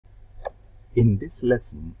In this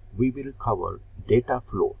lesson, we will cover data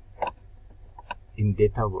flow in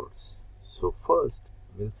Dataverse. So first,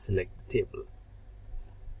 we'll select the table.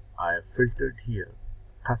 I have filtered here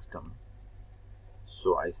custom,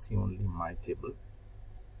 so I see only my table,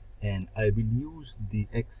 and I will use the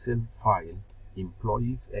Excel file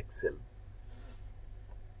employees Excel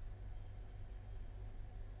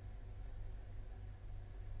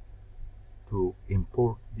to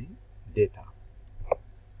import the data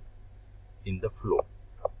in the flow.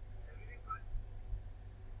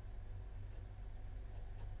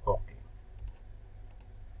 Okay.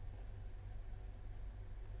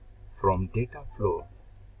 From data flow,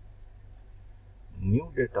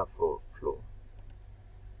 new data flow,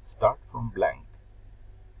 start from blank.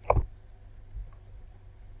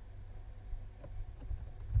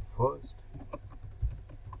 First,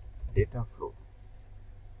 data flow.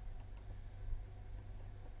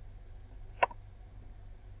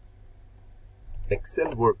 Excel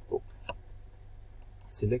workbook.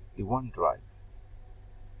 Select the OneDrive.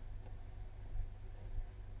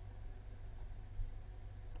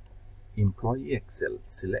 Employee Excel,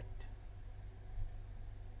 select.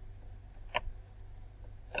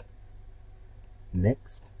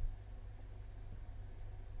 Next.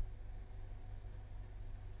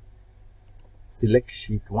 Select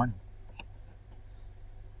sheet 1.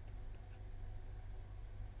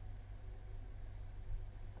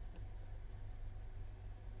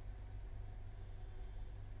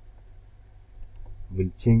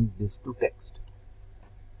 We'll change this to text.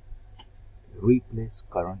 Replace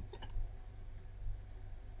current.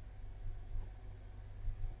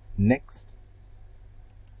 Next.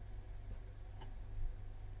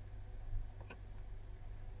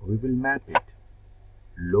 We will map it.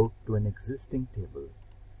 Load to an existing table.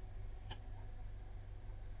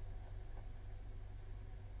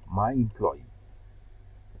 My employee.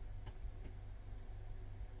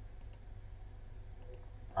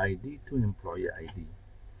 ID to employee ID.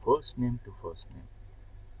 First name to first name.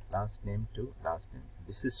 Last name to last name.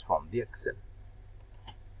 This is from the Excel.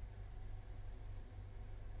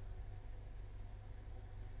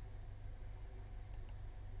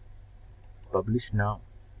 Publish now.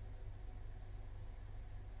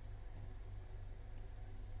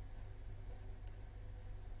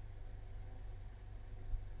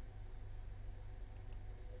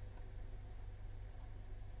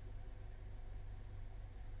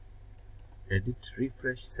 Edit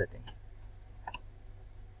refresh settings.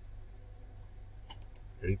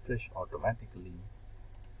 Refresh automatically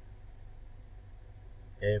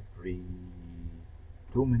every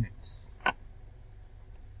 2 minutes.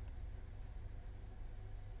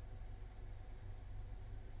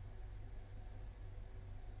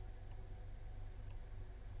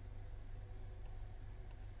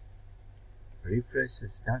 Refresh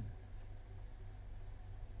is done.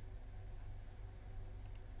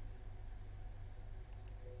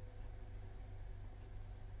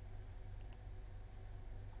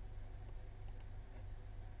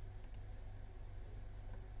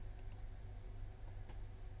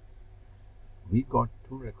 We got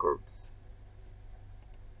 2 records.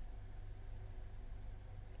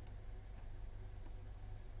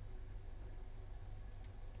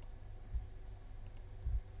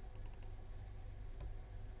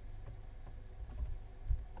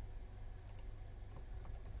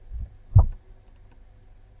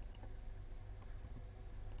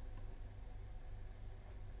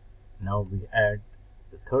 Now we add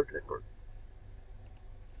the 3rd record.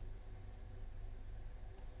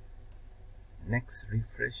 Next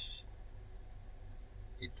refresh,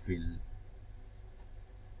 it will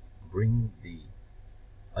bring the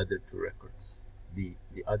other 2 records, the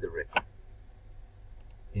other record.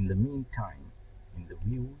 In the meantime, in the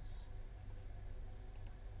views,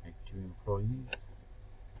 active employees,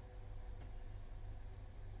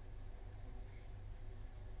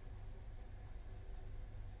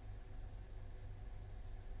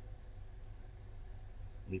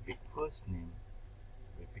 we pick first name,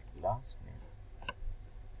 we pick last name.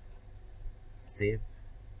 Save,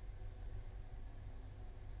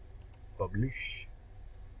 publish.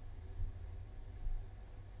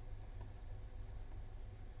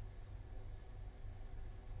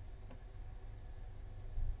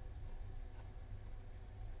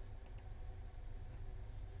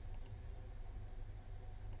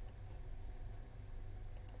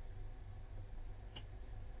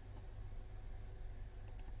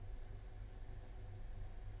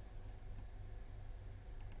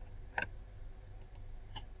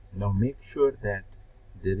 Now make sure that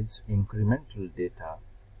there is incremental data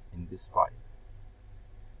in this file.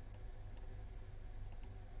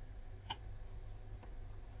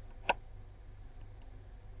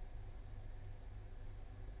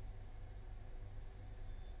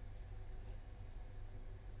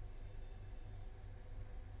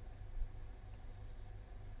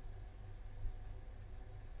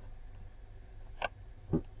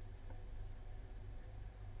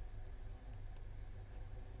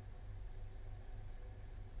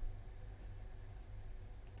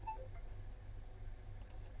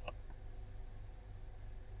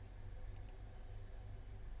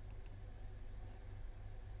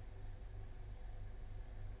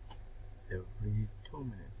 every 2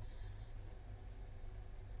 minutes.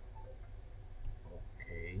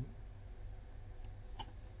 Okay.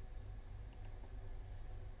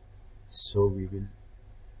 So we will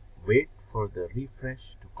wait for the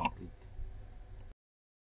refresh to complete.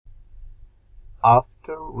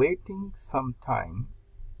 After waiting some time,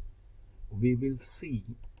 we will see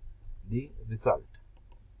the result.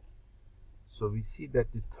 So we see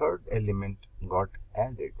that the third element got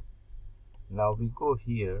added. Now we go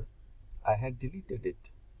here. I had deleted it.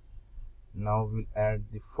 Now we'll add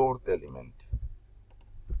the fourth element.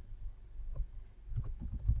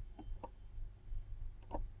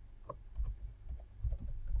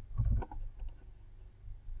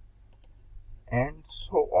 And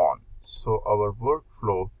so on. So our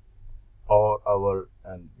workflow or our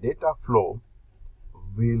data flow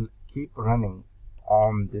will keep running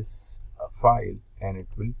on this file, and it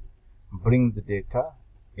will bring the data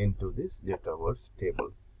into this Dataverse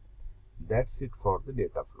table. That's it for the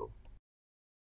data flow.